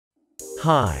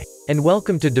Hi, and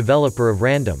welcome to Developer of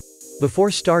Random.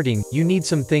 Before starting, you need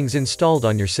some things installed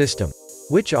on your system,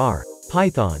 which are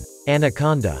Python,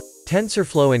 Anaconda,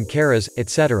 TensorFlow and Keras,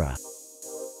 etc.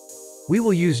 We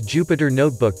will use Jupyter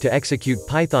Notebook to execute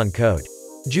Python code.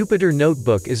 Jupyter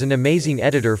Notebook is an amazing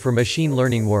editor for machine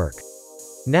learning work.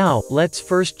 Now, let's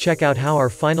first check out how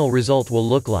our final result will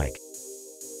look like.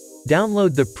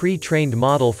 Download the pre-trained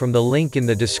model from the link in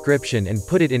the description and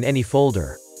put it in any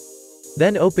folder.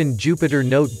 Then open Jupyter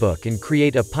Notebook and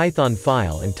create a Python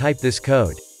file and type this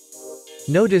code.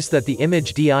 Notice that the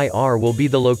image dir will be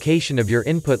the location of your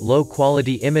input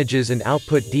low-quality images and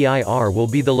output dir will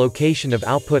be the location of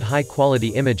output high-quality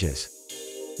images.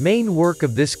 Main work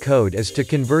of this code is to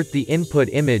convert the input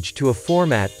image to a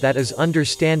format that is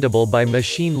understandable by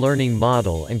machine learning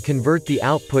model and convert the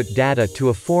output data to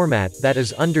a format that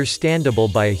is understandable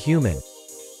by a human.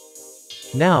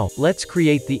 Now, let's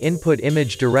create the input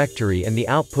image directory and the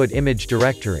output image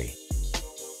directory.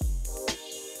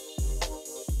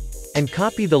 And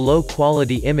copy the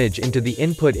low-quality image into the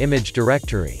input image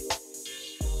directory.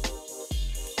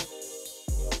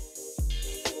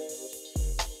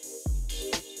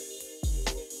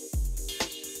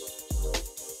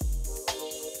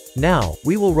 Now,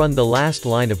 we will run the last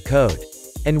line of code.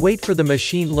 And wait for the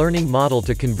machine learning model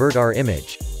to convert our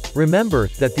image. Remember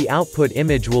that the output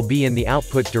image will be in the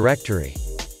output directory.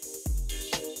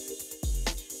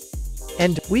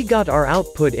 And we got our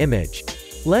output image.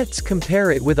 Let's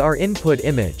compare it with our input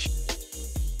image.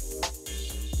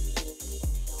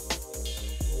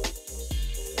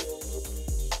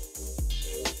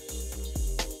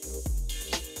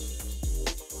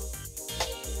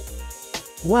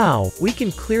 Wow, we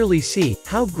can clearly see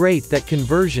how great that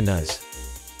conversion is.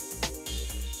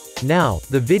 Now,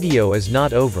 the video is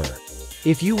not over.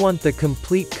 If you want the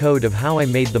complete code of how I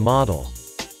made the model,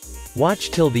 watch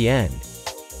till the end.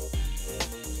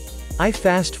 I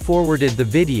fast-forwarded the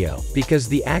video, because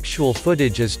the actual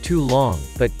footage is too long,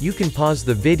 but you can pause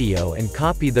the video and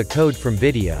copy the code from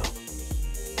video.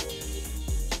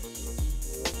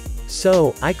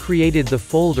 So, I created the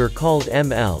folder called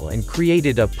ML and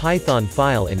created a Python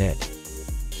file in it.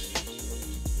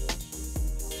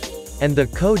 And the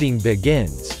coding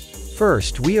begins.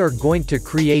 First we are going to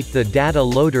create the data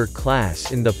loader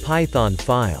class in the Python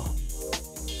file.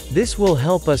 This will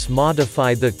help us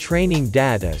modify the training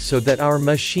data so that our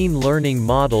machine learning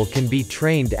model can be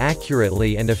trained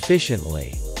accurately and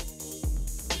efficiently.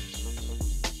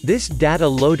 This data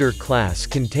loader class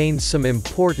contains some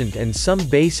important and some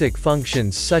basic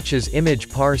functions such as image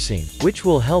parsing, which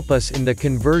will help us in the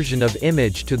conversion of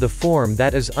image to the form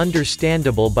that is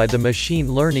understandable by the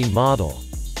machine learning model.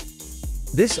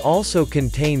 This also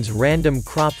contains random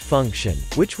crop function,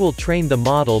 which will train the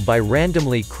model by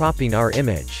randomly cropping our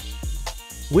image,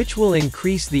 which will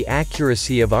increase the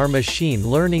accuracy of our machine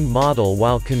learning model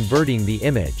while converting the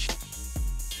image.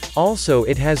 Also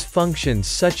it has functions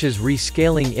such as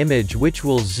rescaling image which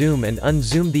will zoom and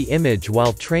unzoom the image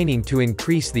while training to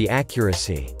increase the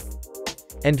accuracy.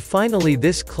 And finally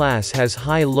this class has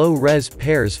high-low res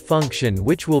pairs function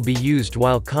which will be used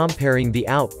while comparing the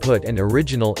output and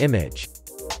original image.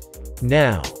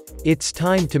 Now, it's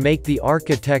time to make the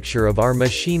architecture of our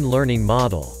machine learning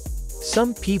model.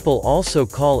 Some people also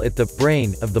call it the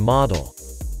brain of the model.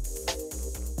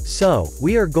 So,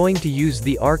 we are going to use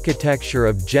the architecture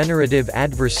of Generative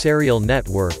Adversarial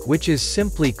Network which is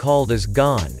simply called as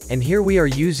GAN, and here we are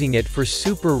using it for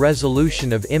super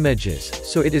resolution of images,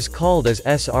 so it is called as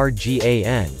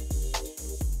SRGAN.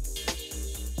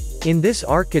 In this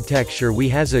architecture we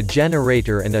has a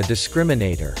generator and a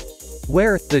discriminator.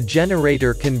 Where, the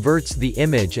generator converts the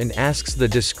image and asks the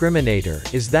discriminator,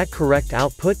 is that correct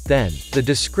output? Then, the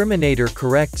discriminator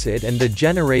corrects it and the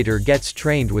generator gets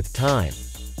trained with time.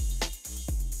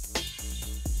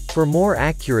 For more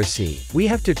accuracy, we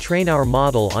have to train our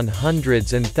model on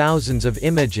hundreds and thousands of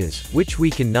images, which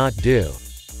we cannot do.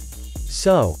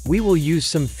 So, we will use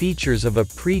some features of a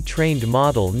pre-trained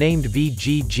model named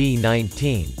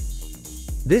VGG19.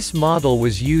 This model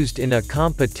was used in a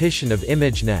competition of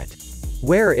ImageNet,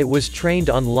 where it was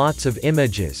trained on lots of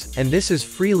images, and this is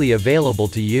freely available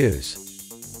to use.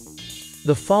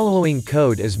 The following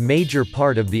code is major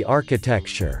part of the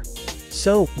architecture.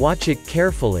 So, watch it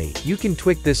carefully, you can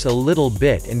tweak this a little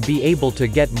bit and be able to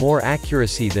get more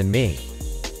accuracy than me.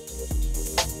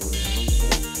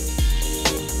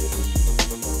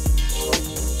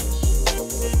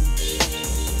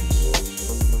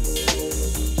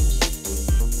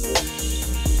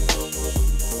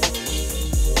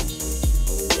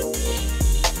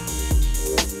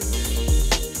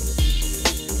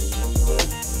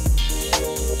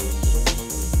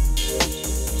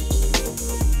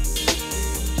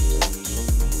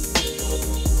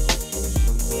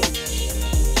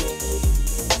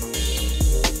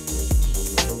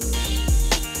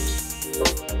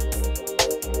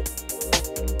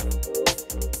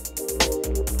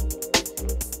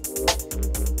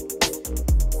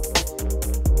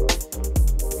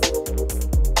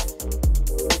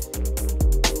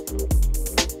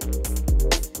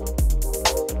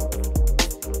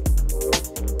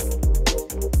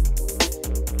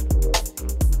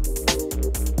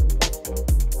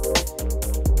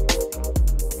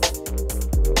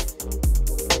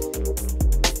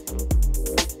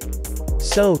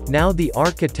 So, now the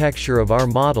architecture of our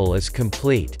model is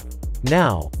complete.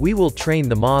 Now, we will train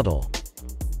the model.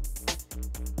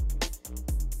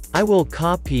 I will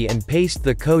copy and paste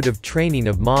the code of training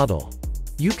of model.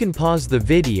 You can pause the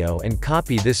video and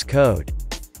copy this code.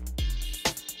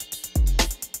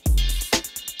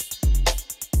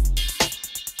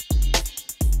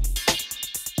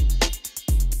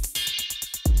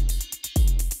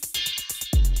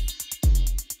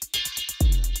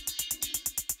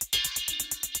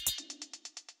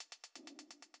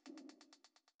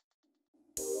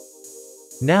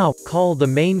 Now, call the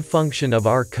main function of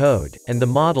our code, and the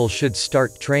model should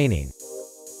start training.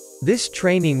 This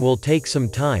training will take some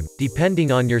time,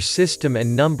 depending on your system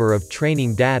and number of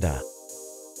training data.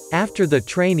 After the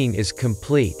training is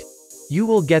complete, you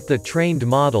will get the trained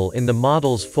model in the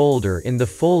models folder in the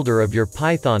folder of your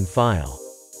Python file.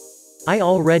 I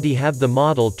already have the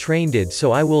model trained,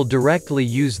 so I will directly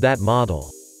use that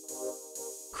model.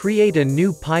 Create a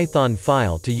new Python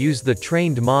file to use the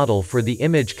trained model for the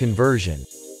image conversion.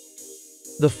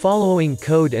 The following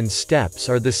code and steps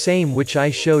are the same which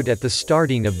I showed at the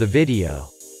starting of the video.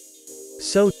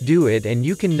 So, do it and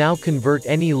you can now convert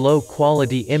any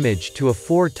low-quality image to a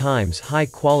 4 times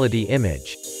high-quality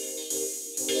image.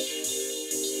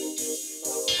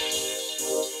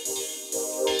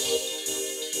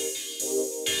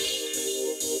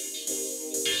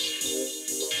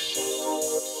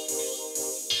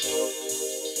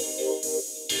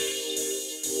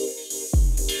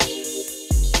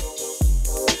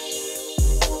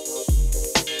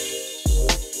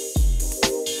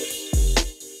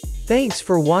 Thanks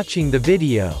for watching the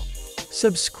video.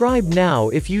 Subscribe now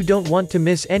if you don't want to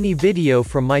miss any video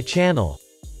from my channel.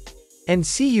 And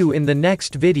see you in the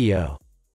next video.